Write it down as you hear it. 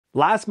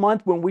Last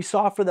month, when we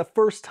saw for the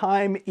first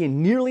time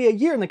in nearly a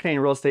year in the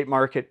Canadian real estate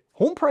market,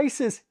 home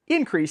prices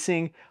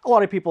increasing, a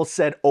lot of people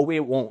said, oh, it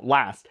won't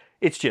last.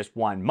 It's just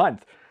 1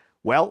 month.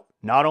 Well,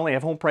 not only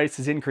have home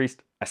prices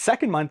increased a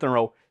second month in a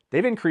row,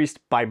 they've increased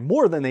by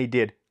more than they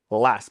did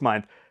last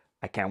month.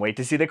 I can't wait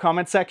to see the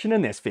comment section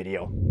in this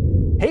video.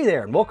 Hey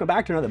there, and welcome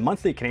back to another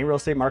monthly Canadian real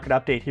estate market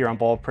update here on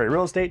Bald Prairie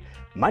Real Estate.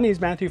 My name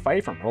is Matthew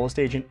Pfeifer, I'm a real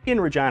estate agent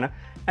in Regina,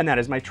 and that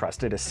is my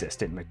trusted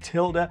assistant,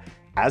 Matilda.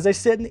 As I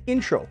said in the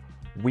intro,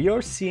 we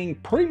are seeing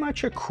pretty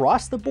much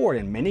across the board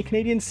in many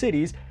Canadian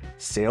cities,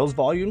 sales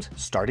volumes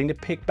starting to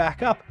pick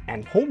back up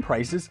and home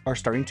prices are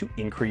starting to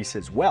increase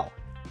as well.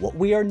 What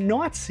we are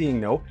not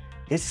seeing though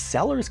is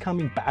sellers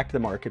coming back to the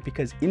market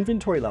because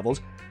inventory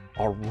levels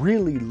are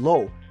really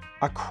low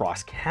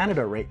across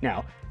Canada right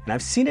now. And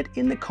I've seen it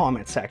in the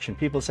comment section,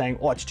 people saying,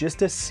 oh, it's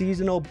just a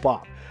seasonal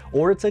bump,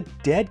 or it's a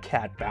dead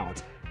cat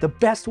bounce. The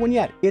best one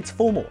yet, it's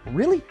FOMO.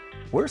 Really?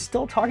 We're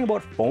still talking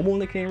about FOMO in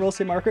the Canadian real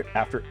estate market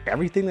after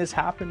everything that's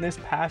happened this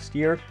past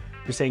year.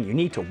 You're saying you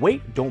need to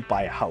wait, don't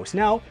buy a house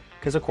now,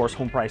 because of course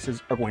home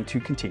prices are going to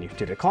continue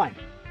to decline.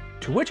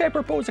 To which I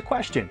propose a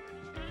question.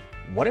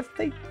 What if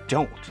they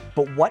don't?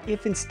 But what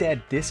if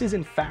instead this is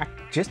in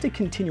fact just a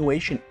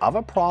continuation of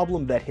a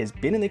problem that has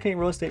been in the Canadian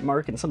real estate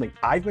market and something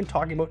I've been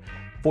talking about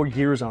for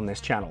years on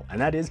this channel,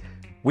 and that is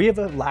we have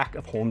a lack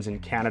of homes in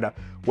Canada,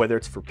 whether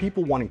it's for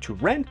people wanting to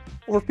rent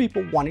or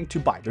people wanting to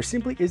buy. There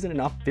simply isn't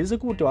enough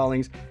physical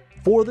dwellings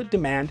for the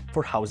demand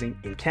for housing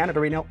in Canada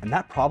right now, and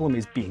that problem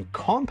is being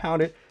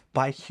compounded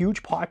by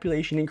huge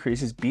population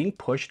increases being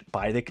pushed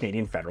by the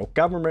Canadian federal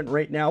government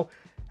right now,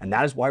 and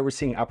that is why we're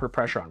seeing upward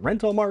pressure on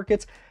rental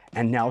markets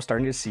and now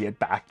starting to see it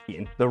back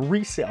in the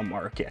resale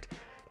market.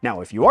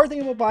 Now, if you are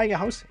thinking about buying a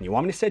house and you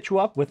want me to set you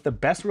up with the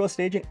best real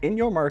estate agent in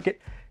your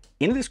market,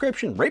 in the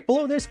description right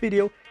below this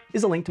video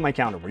is a link to my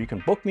calendar where you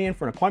can book me in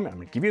for an appointment. I'm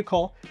gonna give you a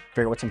call,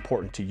 figure out what's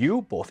important to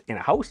you, both in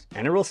a house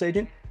and a real estate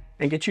agent,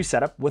 and get you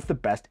set up with the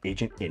best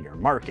agent in your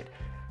market.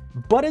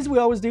 But as we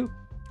always do,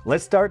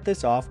 let's start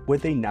this off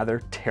with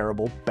another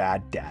terrible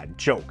bad dad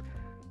joke.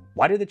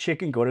 Why did the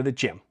chicken go to the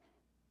gym?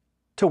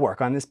 To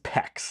work on his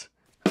pecs.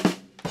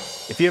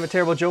 If you have a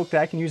terrible joke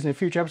that I can use in a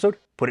future episode,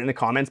 put it in the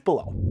comments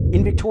below.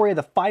 In Victoria,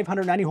 the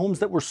 590 homes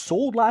that were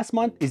sold last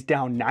month is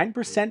down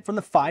 9% from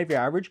the 5-year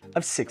average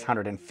of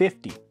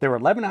 650. There were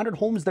 1,100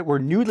 homes that were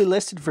newly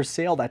listed for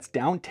sale. That's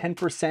down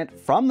 10%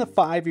 from the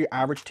 5-year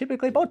average.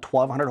 Typically about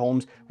 1,200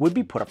 homes would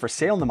be put up for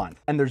sale in the month.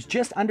 And there's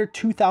just under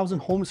 2,000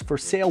 homes for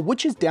sale,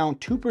 which is down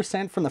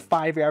 2% from the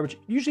 5-year average.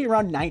 Usually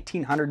around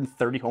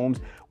 1,930 homes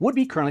would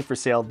be currently for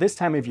sale this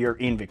time of year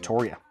in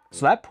Victoria.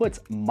 So that puts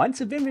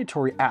months of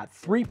inventory at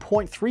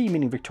 3.3,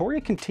 meaning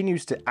Victoria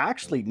continues to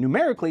actually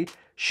numerically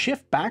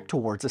shift back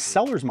towards a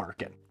seller's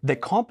market. The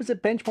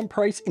composite benchmark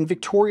price in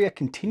Victoria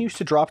continues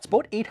to drop. It's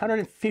about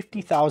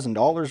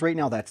 $850,000 right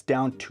now. That's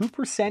down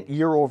 2%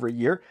 year over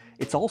year.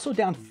 It's also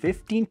down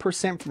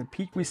 15% from the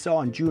peak we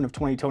saw in June of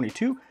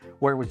 2022,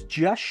 where it was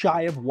just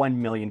shy of $1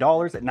 million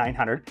at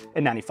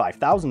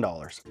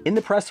 $995,000. In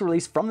the press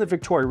release from the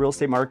Victoria real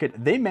estate market,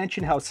 they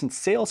mentioned how since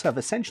sales have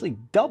essentially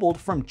doubled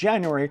from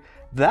January,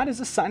 that is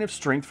a sign of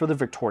strength for the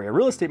Victoria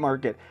real estate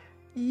market.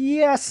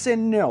 Yes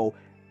and no.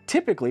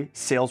 Typically,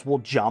 sales will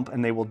jump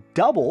and they will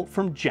double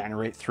from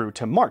January through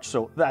to March.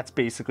 So that's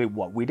basically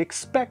what we'd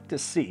expect to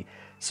see.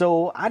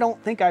 So I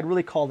don't think I'd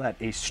really call that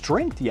a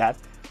strength yet,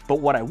 but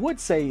what I would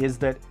say is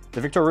that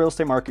the Victoria real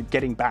estate market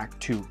getting back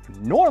to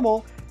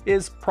normal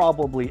is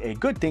probably a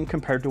good thing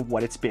compared to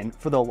what it's been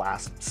for the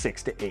last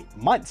 6 to 8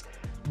 months.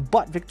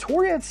 But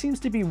Victoria seems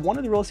to be one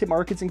of the real estate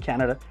markets in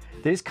Canada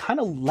that is kind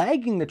of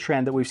lagging the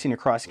trend that we've seen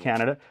across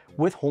Canada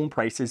with home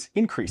prices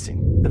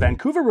increasing. The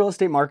Vancouver real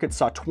estate market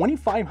saw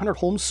 2,500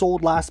 homes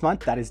sold last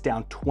month. That is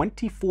down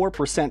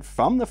 24%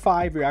 from the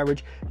 5-year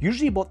average.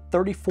 Usually about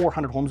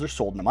 3,400 homes are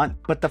sold in a month.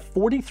 But the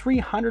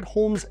 4,300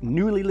 homes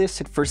newly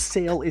listed for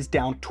sale is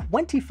down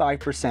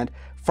 25%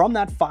 from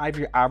that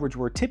 5-year average,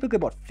 where typically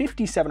about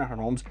 5,700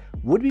 homes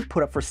would be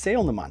put up for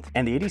sale in the month.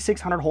 And the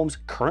 8,600 homes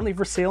currently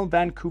for sale in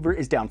Vancouver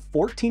is down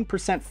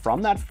 14%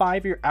 from that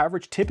 5-year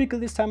average. Typically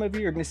this time of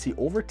year, you're gonna see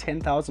over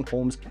 10,000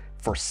 homes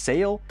for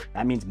sale.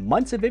 That means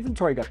months of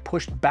inventory got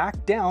pushed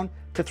back down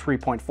to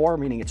 3.4,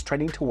 meaning it's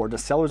trending toward a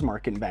seller's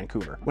market in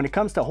Vancouver. When it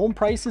comes to home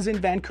prices in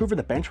Vancouver,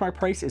 the benchmark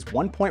price is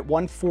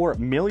 $1.14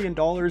 million,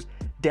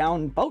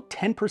 down about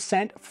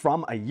 10%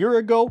 from a year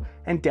ago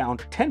and down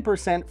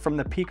 10% from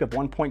the peak of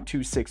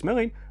 1.26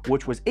 million,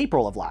 which was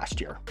April of last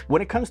year.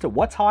 When it comes to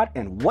what's hot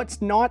and what's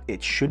not,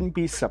 it shouldn't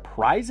be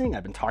surprising.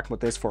 I've been talking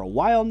about this for a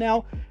while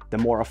now. The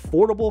more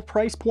affordable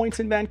price points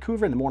in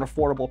Vancouver and the more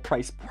affordable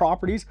price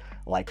properties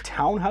like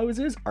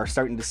townhouses are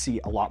starting to see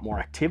a lot more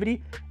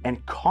activity,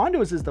 and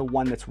condos is the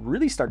one that's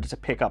really started to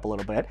pick up a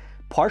little bit,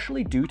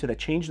 partially due to the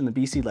change in the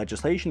BC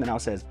legislation that now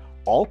says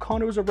all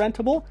condos are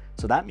rentable.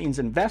 So that means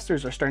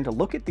investors are starting to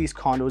look at these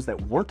condos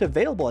that weren't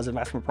available as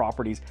investment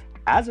properties,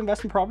 and they're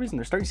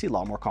starting to see a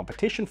lot more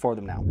competition for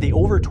them now. The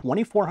over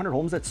 2,400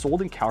 homes that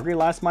sold in Calgary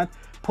last month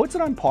puts it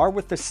on par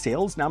with the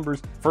sales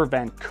numbers for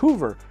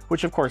Vancouver,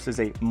 which of course is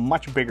a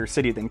much bigger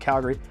city than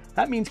Calgary.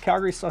 That means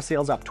Calgary saw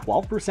sales up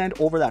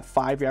 12% over that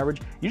 5-year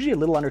average. Usually a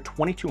little under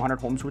 2,200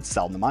 homes would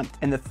sell in the month.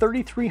 And the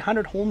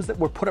 3,300 homes that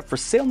were put up for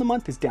sale in the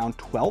month is down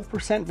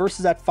 12%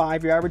 versus that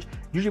 5-year average.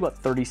 Usually about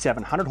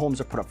 3,700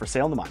 homes are put up for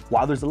sale in the month.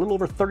 While there's a little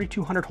over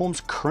 3,200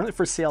 homes currently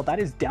for sale, that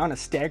is down a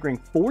staggering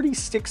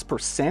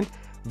 46%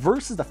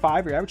 versus the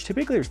 5-year average.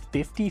 Typically there's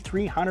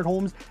 5,300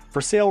 homes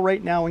for sale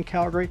right now in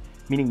Calgary,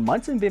 meaning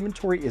months of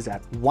inventory is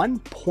at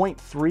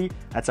 1.3.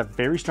 That's a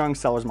very strong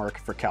seller's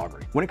market for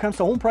Calgary. When it comes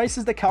to home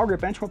prices, the Calgary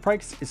benchmark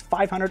price is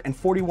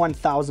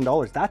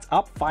 $541,000. That's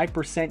up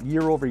 5%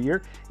 year over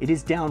year. It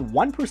is down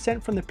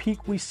 1% from the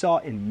peak we saw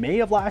in May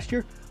of last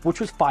year, which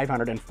was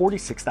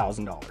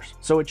 $546,000.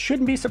 So it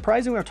shouldn't be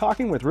surprising when we're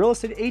talking with real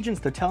estate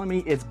agents. They're telling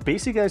me it's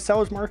basically a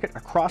seller's market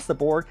across the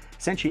board.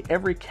 Essentially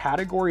every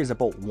category is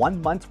about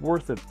 1 month's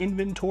worth of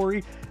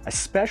inventory,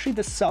 especially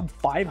the sub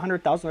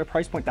 $500,000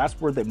 price point. That's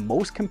where the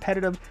most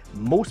competitive,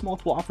 most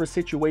multiple offer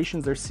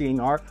situations they're seeing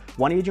are.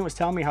 One agent was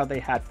telling me how they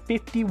had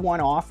 51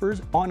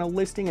 offers on a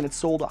listing and it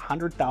sold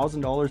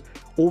 $100,000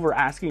 over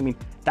asking. I mean,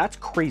 that's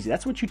crazy.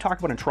 That's what you talk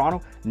about in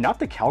Toronto, not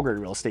the Calgary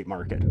real estate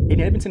market. In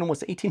Edmonton,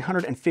 almost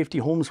 1,850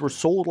 homes were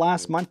sold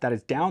last month. That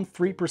is down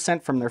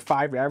 3% from their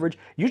 5-year average.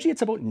 Usually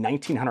it's about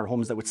 1,900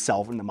 homes that would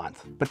sell in the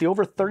month. But the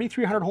over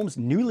 3,300 homes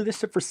newly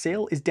listed for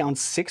sale is down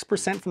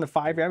 6% from the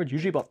 5-year average.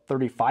 Usually about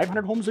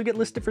 3,500 homes would get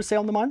listed for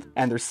sale in the month.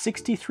 And there's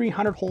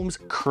 6,300 homes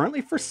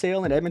currently for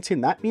sale in Edmonton.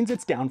 That means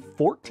it's down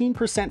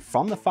 14%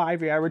 from the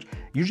 5-year average.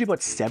 Usually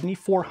about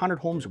 7,400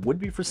 homes would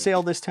be for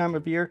sale this time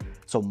of year.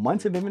 So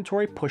months of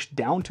inventory pushed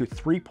down to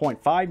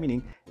 3.5,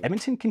 meaning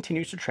Edmonton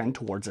continues to trend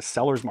towards a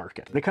seller's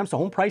market. When it comes to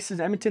home prices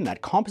in Edmonton,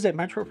 that composite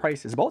metro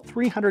price is about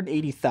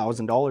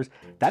 $380,000.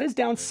 That is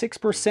down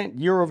 6%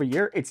 year over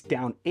year. It's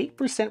down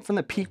 8% from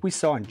the peak we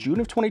saw in June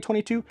of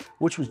 2022,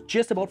 which was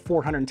just about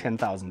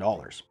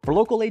 $410,000. For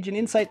local agent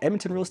insight,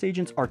 Edmonton real estate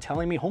agents are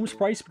telling me homes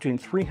priced between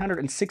 $300,000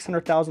 and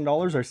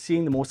 $600,000 are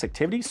seeing the most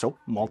activity, so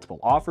multiple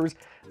offers.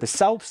 The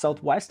south,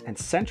 southwest, and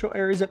central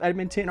areas of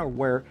Edmonton are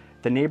where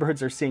the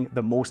neighborhoods are seeing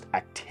the most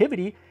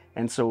activity.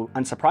 And so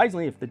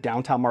unsurprisingly, if the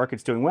downtown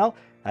market's doing well,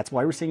 that's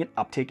why we're seeing an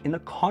uptick in the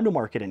condo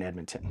market in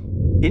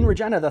Edmonton. In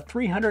Regina, the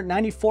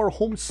 394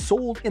 homes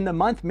sold in the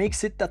month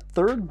makes it the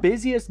 3rd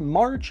busiest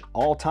March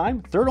all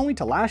time, 3rd only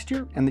to last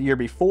year and the year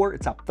before.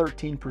 It's up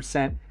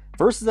 13%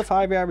 versus the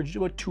 5-year average,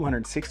 about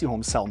 260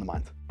 homes sell in the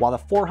month. While the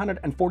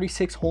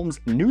 446 homes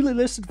newly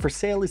listed for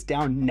sale is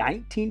down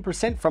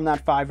 19% from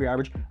that 5-year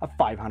average of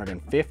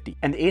 550.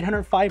 And the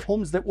 805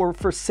 homes that were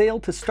for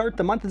sale to start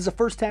the month is the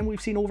first time we've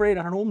seen over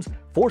 800 homes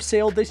for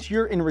sale this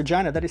year in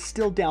Regina. That is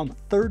still down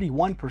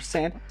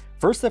 31%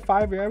 versus the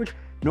 5-year average.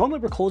 Normally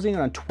we're closing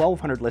on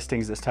 1,200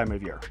 listings this time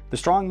of year. The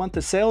strong month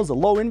of sales, the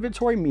low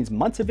inventory means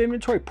months of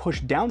inventory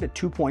pushed down to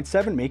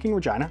 2.7, making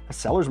Regina a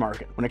seller's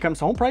market. When it comes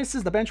to home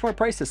prices, the benchmark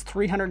price is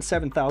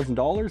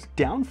 $307,000,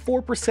 down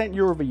 4%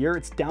 year over year.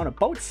 It's down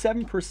about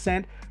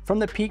 7% from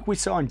the peak we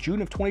saw in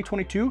June of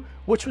 2022,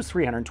 which was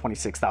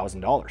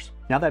 $326,000.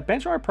 Now that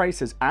benchmark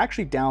price is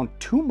actually down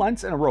 2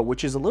 months in a row,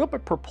 which is a little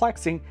bit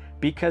perplexing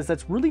because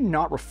that's really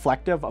not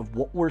reflective of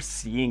what we're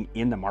seeing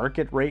in the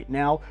market right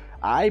now.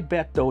 I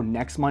bet though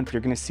next month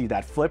you're going to see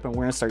that flip and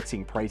we're going to start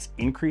seeing price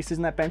increases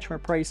in that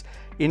benchmark price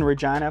in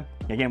Regina.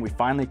 Again, we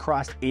finally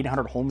crossed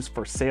 800 homes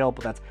for sale,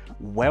 but that's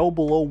well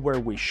below where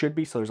we should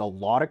be. So there's a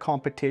lot of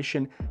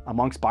competition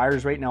amongst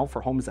buyers right now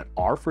for homes that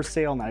are for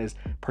sale, and that is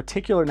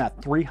particular in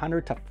that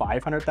 $300,000 to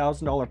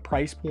 $500,000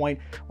 price point.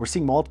 We're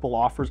seeing multiple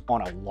offers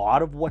on a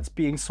lot of what's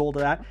being sold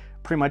at that.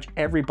 Pretty much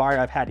every buyer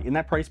I've had in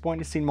that price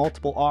point has seen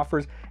multiple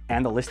offers,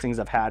 and the listings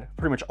I've had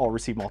pretty much all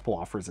received multiple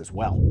offers as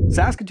well.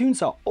 Saskatoon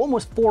saw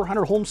almost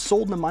 400 homes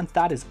sold in a month.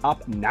 That is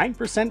up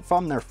 9%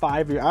 from their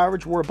 5-year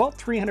average, where about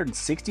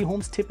 360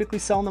 homes typically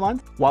sell in a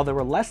month, while there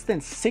were less than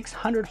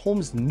 600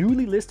 homes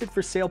newly listed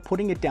for sale,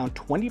 putting it down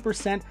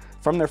 20%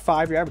 from their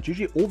 5-year average.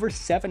 Usually over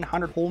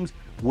 700 homes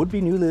would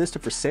be newly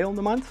listed for sale in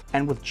the month.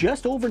 And with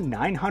just over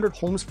 900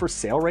 homes for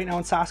sale right now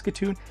in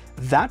Saskatoon,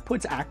 that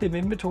puts active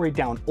inventory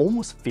down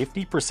almost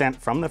 50%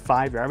 from the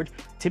 5-year average.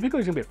 Typically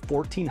it's gonna be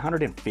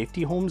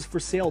 1,450 homes for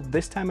sale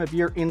this time of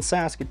year in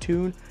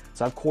Saskatoon.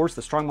 So of course,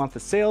 the strong month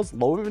of sales,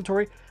 low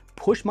inventory,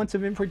 push months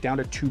of inventory down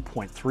to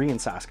 2.3 in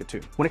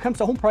Saskatoon. When it comes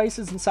to home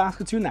prices in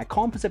Saskatoon, that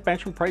composite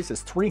benchmark price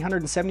is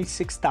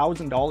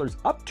 $376,000,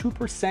 up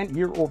 2%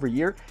 year over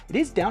year. It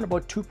is down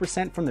about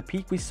 2% from the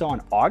peak we saw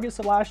in August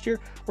of last year,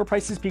 where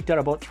prices peaked at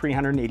about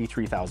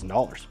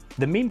 $383,000.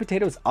 The mean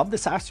potatoes of the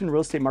Saskatoon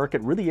real estate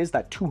market really is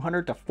that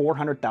 $200,000 to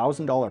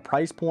 $400,000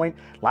 price point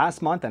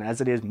last month, and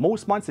as it is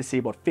most months, they see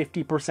about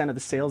 50% of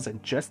the sales in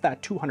just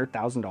that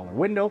 $200,000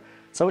 window.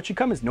 So it should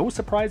come as no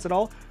surprise at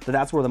all that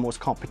that's where the most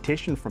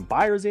competition from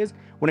buyers is.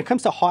 When it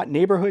comes to hot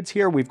neighborhoods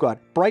here, we've got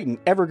Brighton,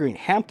 Evergreen,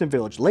 Hampton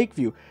Village,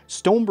 Lakeview,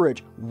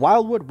 Stonebridge,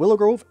 Wildwood, Willow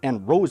Grove,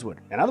 and Rosewood.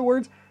 In other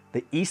words,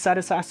 the east side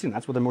of Saskatoon.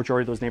 That's where the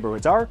majority of those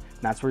neighborhoods are,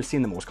 and that's where we're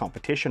seeing the most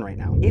competition right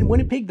now. In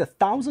Winnipeg, the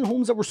 1,000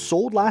 homes that were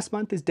sold last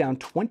month is down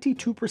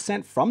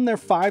 22% from their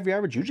 5-year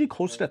average. Usually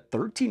closer to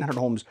 1,300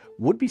 homes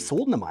would be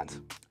sold in a month.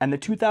 And the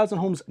 2,000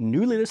 homes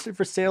newly listed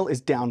for sale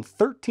is down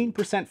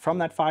 13% from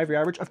that 5-year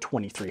average of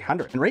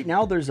 2,300. And right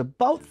now there's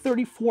about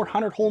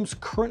 3,400 homes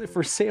currently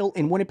for sale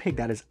in Winnipeg.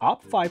 That is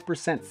up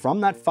 5%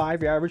 from that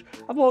 5-year average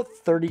of about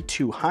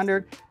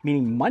 3,200,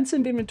 meaning months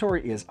of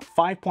inventory is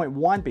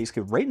 5.1,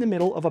 basically right in the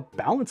middle of a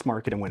balanced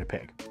market in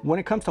Winnipeg. When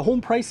it comes to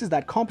home prices,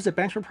 that composite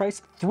benchmark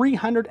price,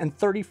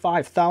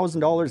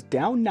 $335,000,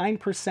 down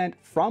 9%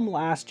 from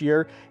last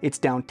year. It's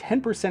down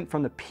 10%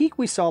 from the peak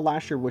we saw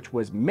last year, which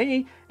was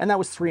May, and that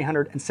was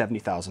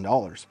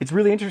 $370,000. It's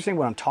really interesting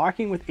when I'm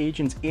talking with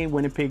agents in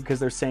Winnipeg because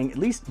they're saying, at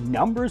least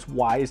numbers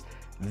wise,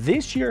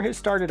 this year has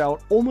started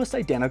out almost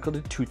identical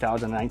to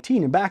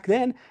 2019. And back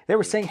then they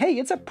were saying, hey,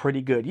 it's a pretty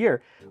good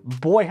year.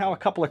 Boy, how a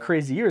couple of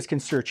crazy years can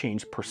sure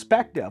change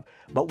perspective.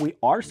 But we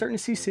are starting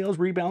to see sales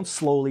rebound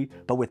slowly,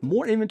 but with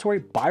more inventory,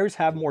 buyers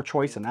have more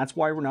choice. And that's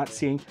why we're not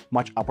seeing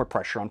much upward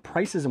pressure on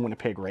prices in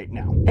Winnipeg right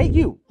now. Hey,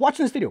 you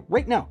watching this video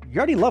right now, you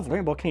already love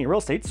learning about Canadian real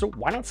estate. So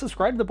why not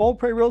subscribe to the Bald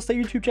Prairie Real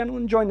Estate YouTube channel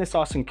and join this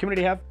awesome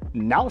community I have.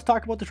 Now let's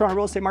talk about the Toronto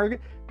real estate market,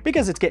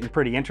 because it's getting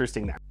pretty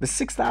interesting there. The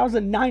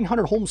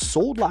 6,900 homes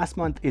sold last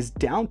month is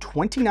down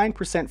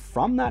 29%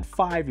 from that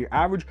 5-year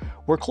average,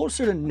 where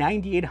closer to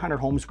 9,800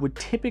 homes would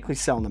typically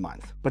sell in the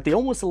month. But the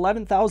almost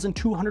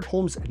 11,200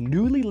 homes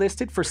newly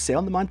listed for sale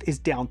in the month is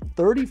down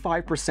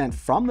 35%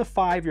 from the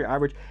 5-year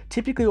average.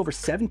 Typically over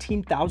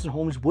 17,000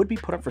 homes would be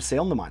put up for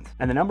sale in the month.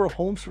 And the number of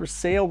homes for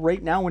sale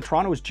right now in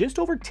Toronto is just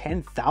over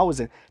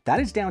 10,000. That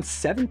is down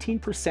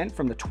 17%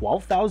 from the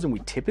 12,000 we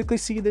typically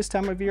see this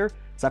time of year.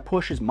 So that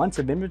pushes months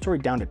of inventory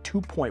down to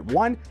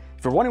 2.1.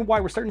 If you're wondering why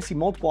we're starting to see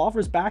multiple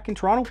offers back in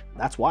Toronto,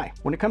 that's why.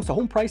 When it comes to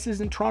home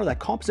prices in Toronto, that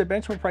composite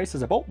benchmark price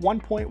is about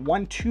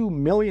 $1.12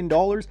 million,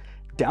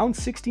 down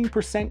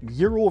 16%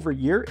 year over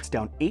year. It's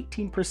down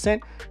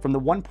 18% from the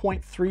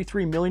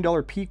 $1.33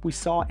 million peak we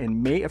saw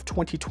in May of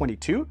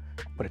 2022.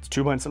 But it's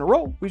 2 months in a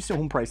row we've seen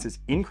home prices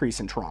increase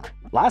in Toronto.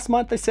 Last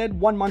month I said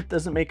 1 month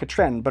doesn't make a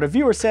trend, but a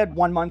viewer said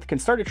 1 month can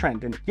start a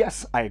trend. And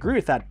yes, I agree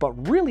with that.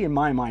 But really in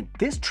my mind,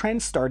 this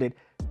trend started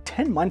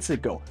 10 months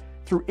ago.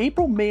 Through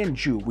April, May, and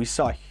June, we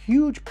saw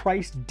huge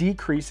price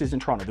decreases in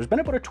Toronto. There's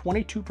been about a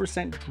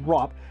 22%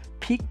 drop,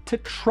 peak to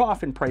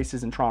trough in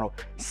prices in Toronto.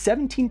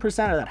 17%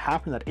 of that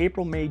happened that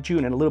April, May,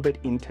 June, and a little bit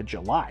into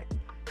July.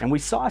 And we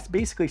saw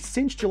basically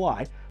since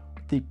July,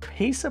 the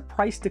pace of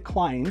price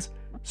declines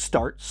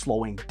start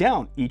slowing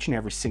down each and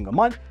every single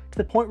month to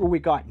the point where we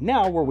got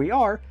now where we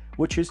are,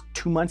 which is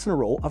 2 months in a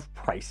row of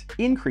price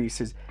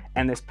increases.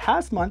 And this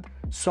past month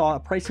saw a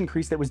price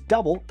increase that was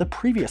double the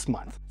previous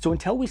month. So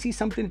until we see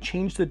something to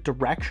change the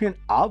direction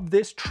of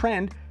this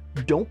trend,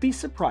 don't be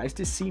surprised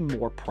to see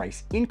more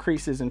price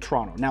increases in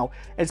Toronto. Now,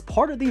 as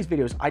part of these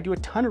videos, I do a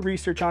ton of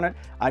research on it.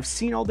 I've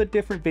seen all the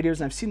different videos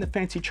and I've seen the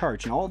fancy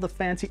charts and all the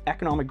fancy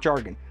economic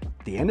jargon.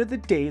 At the end of the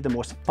day, the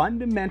most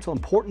fundamental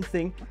important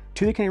thing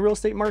to the Canadian real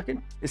estate market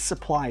is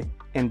supply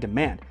and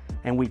demand.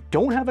 And we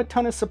don't have a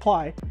ton of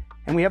supply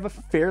and we have a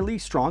fairly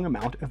strong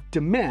amount of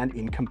demand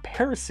in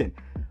comparison.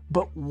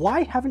 But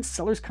why haven't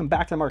sellers come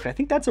back to the market? I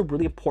think that's a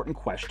really important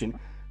question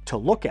to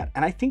look at.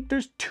 And I think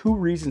there's 2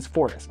 reasons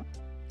for this.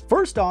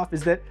 First off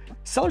is that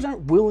sellers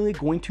aren't willingly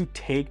going to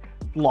take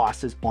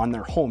losses on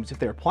their homes. If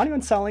they're planning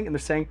on selling and they're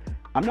saying,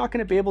 I'm not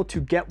gonna be able to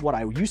get what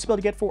I used to be able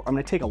to get for, I'm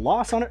gonna take a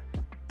loss on it,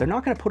 they're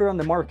not gonna put it on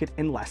the market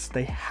unless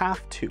they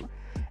have to.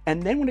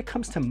 And then when it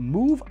comes to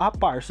move up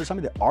buyers, so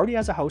somebody that already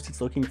has a house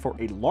that's looking for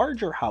a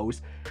larger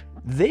house,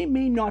 they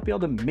may not be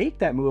able to make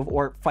that move,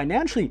 or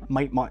financially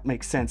might not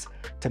make sense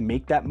to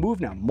make that move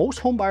now. Most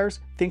home buyers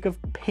think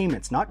of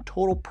payments, not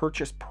total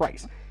purchase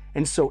price.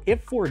 And so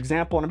if, for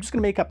example, and I'm just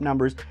gonna make up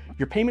numbers,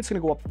 your payment's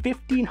gonna go up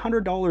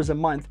 $1,500 a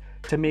month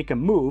to make a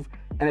move,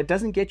 and it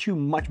doesn't get you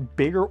much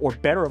bigger or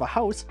better of a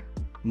house,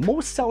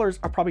 most sellers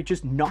are probably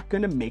just not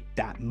gonna make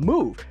that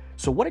move.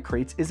 So what it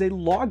creates is a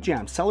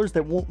logjam. Sellers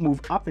that won't move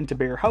up into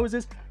bigger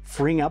houses,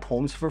 freeing up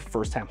homes for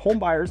first-time home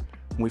buyers.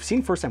 And we've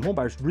seen first-time home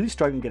buyers really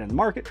struggling to get in the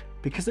market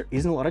because there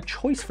isn't a lot of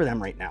choice for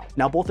them right now.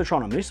 Now, both the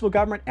Toronto municipal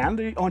government and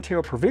the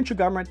Ontario provincial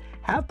government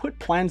have put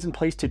plans in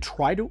place to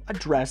try to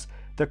address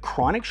the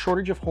chronic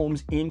shortage of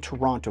homes in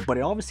Toronto, but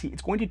obviously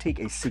it's going to take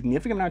a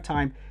significant amount of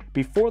time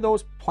before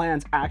those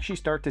plans actually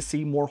start to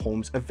see more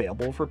homes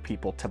available for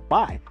people to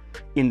buy.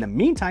 In the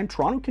meantime,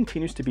 Toronto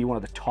continues to be one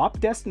of the top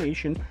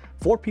destinations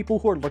for people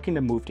who are looking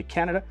to move to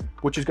Canada,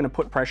 which is going to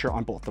put pressure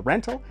on both the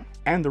rental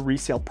and the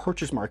resale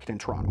purchase market in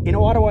Toronto. In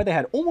Ottawa, they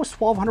had almost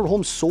 1,200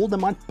 homes sold a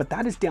month, but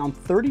that is down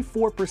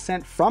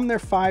 34% from their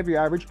 5-year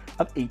average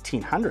of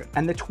 1,800.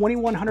 And the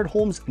 2,100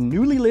 homes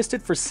newly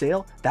listed for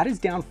sale, that is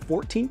down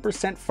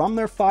 14% from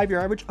their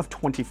 5-year average of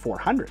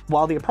 2,400.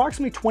 While the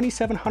approximately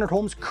 2,700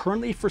 homes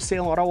currently for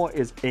sale in Ottawa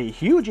is a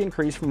huge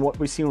increase from what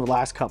we've seen over the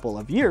last couple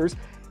of years,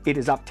 It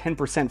is up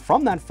 10%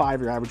 from that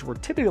 5-year average, where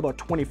typically about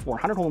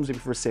 2,400 homes will be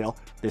for sale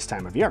this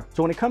time of year.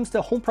 So when it comes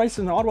to home prices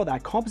in Ottawa,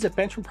 that composite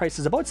benchmark price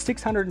is about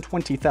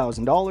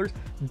 $620,000,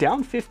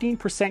 down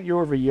 15% year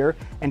over year,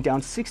 and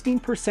down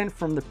 16%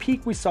 from the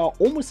peak we saw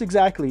almost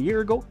exactly a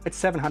year ago at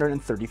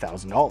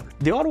 $730,000.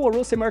 The Ottawa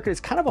real estate market is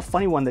kind of a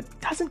funny one that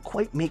doesn't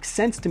quite make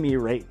sense to me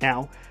right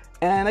now.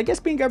 And I guess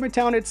being government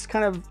town, it's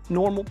kind of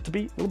normal to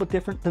be a little bit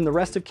different than the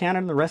rest of Canada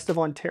and the rest of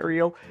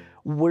Ontario.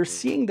 We're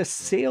seeing the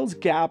sales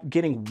gap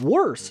getting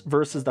worse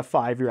versus the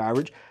 5-year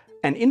average,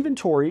 and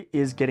inventory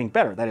is getting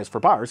better. That is, for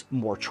buyers,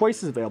 more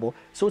choices available.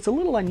 So it's a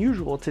little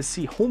unusual to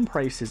see home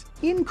prices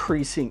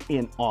increasing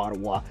in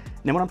Ottawa.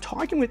 Now, when I'm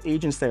talking with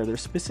agents there, they're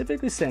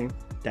specifically saying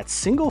that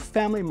single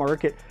family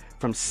market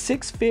from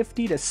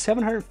 $650,000 to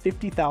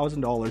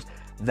 $750,000,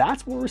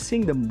 that's where we're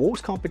seeing the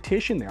most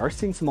competition. They are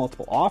seeing some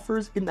multiple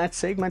offers in that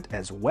segment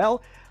as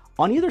well.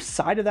 On either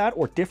side of that,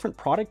 or different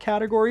product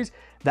categories,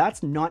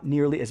 that's not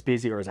nearly as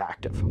busy or as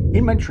active.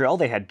 In Montreal,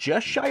 they had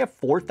just shy of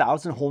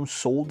 4,000 homes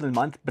sold in a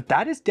month, but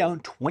that is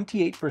down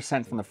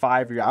 28% from the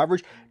 5-year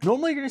average.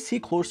 Normally, you're gonna see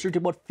closer to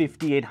about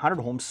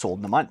 5,800 homes sold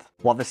in a month.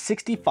 While the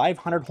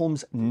 6,500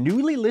 homes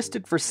newly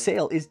listed for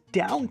sale is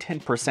down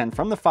 10%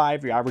 from the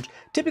 5-year average,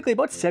 typically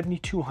about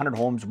 7,200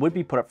 homes would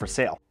be put up for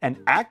sale. And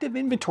active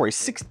inventory,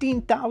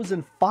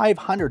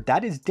 16,500,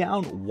 that is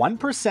down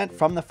 1%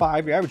 from the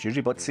 5-year average,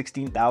 usually about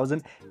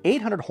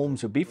 16,800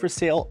 homes would be for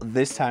sale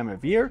this time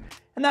of year.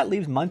 And that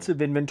leaves months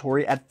of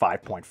inventory at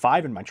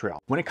 5.5 in Montreal.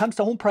 When it comes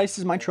to home prices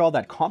in Montreal,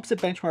 that composite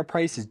benchmark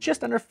price is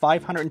just under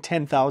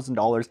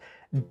 $510,000,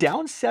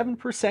 down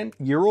 7%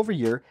 year over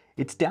year.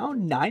 It's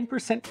down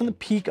 9% from the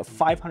peak of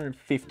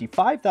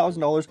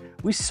 $555,000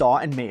 we saw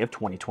in May of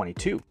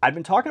 2022. I've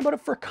been talking about it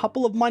for a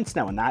couple of months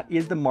now, and that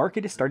is the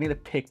market is starting to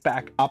pick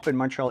back up in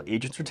Montreal.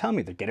 Agents are telling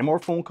me they're getting more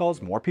phone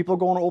calls, more people are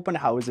going to open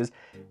houses,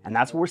 and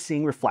that's what we're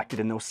seeing reflected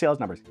in those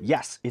sales numbers.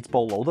 Yes, it's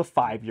below the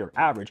 5-year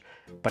average,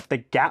 but the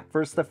gap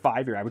versus the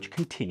 5-year average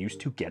continues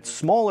to get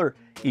smaller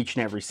each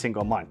and every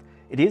single month.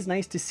 It is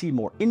nice to see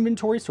more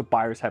inventory, so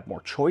buyers have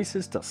more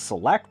choices to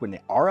select when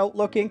they are out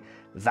looking.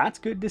 That's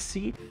good to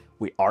see.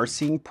 We are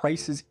seeing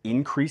prices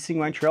increasing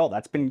in Montreal.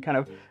 That's been kind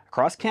of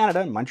across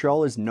Canada.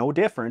 Montreal is no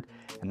different.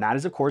 And that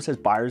is, of course, as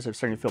buyers are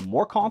starting to feel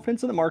more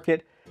confidence in the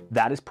market,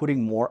 that is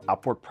putting more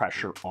upward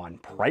pressure on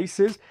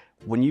prices.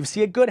 When you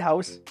see a good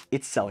house,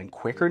 it's selling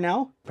quicker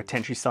now,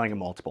 potentially selling in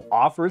multiple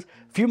offers.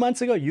 A few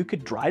months ago, you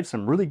could drive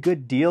some really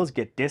good deals,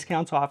 get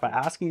discounts off of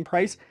asking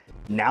price.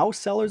 Now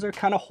sellers are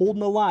kind of holding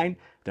the line.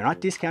 They're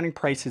not discounting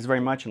prices very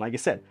much. And like I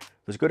said,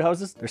 those good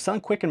houses, they're selling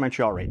quick in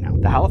Montreal right now.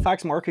 The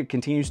Halifax market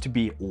continues to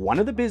be one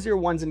of the busier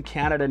ones in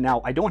Canada.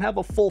 Now, I don't have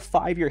a full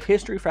 5-year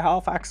history for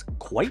Halifax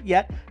quite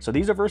yet. So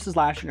these are versus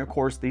last year. Of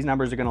course, these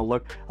numbers are going to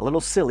look a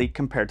little silly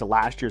compared to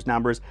last year's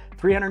numbers.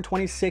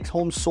 326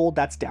 homes sold,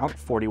 that's down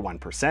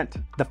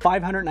 41%. The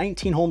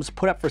 519 homes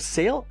put up for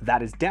sale,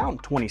 that is down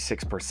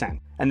 26%.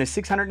 And the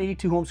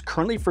 682 homes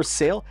currently for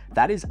sale,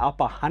 that is up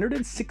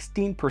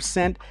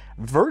 116%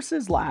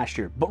 versus last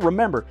year. But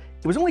remember,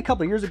 it was only a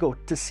couple of years ago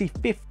to see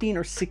 1,500 or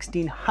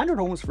 1,600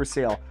 homes for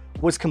sale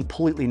was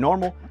completely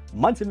normal.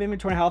 Months of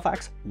inventory in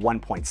Halifax,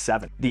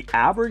 1.7. The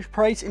average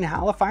price in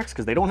Halifax,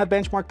 because they don't have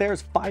benchmark there,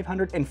 is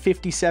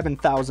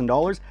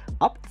 $557,000,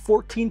 up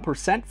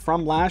 14%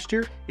 from last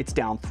year. It's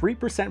down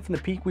 3% from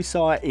the peak we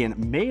saw in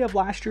May of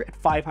last year at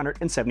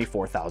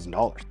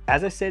 $574,000.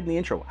 As I said in the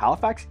intro,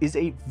 Halifax is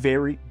a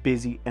very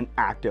busy and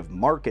active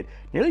market.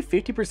 Nearly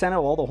 50%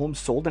 of all the homes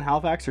sold in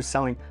Halifax are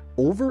selling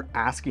over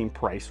asking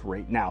price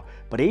right now.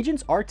 But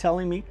agents are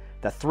telling me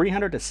the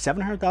 $300,000 to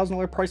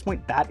 $700,000 price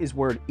point, that is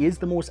where it is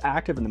the most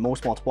active and the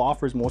most multiple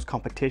offers, most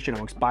competition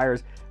amongst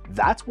buyers.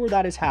 That's where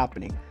that is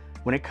happening.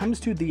 When it comes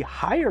to the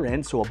higher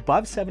end, so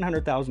above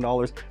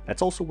 $700,000,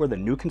 that's also where the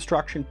new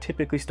construction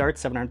typically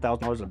starts,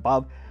 $700,000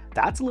 above.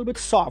 That's a little bit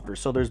softer,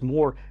 so there's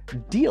more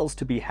deals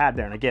to be had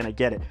there. And again, I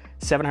get it,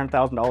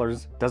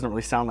 $700,000 doesn't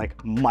really sound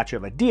like much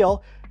of a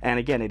deal. And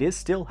again, it is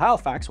still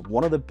Halifax,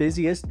 one of the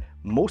busiest,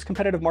 most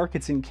competitive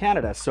markets in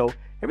Canada. So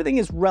everything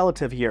is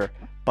relative here.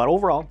 But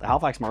overall, the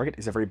Halifax market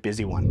is a very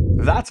busy one.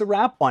 That's a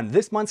wrap on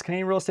this month's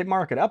Canadian real estate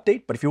market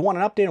update. But if you want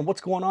an update on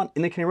what's going on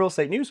in the Canadian real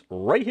estate news,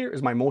 right here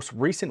is my most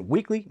recent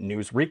weekly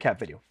news recap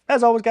video.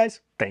 As always,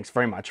 guys, thanks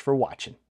very much for watching.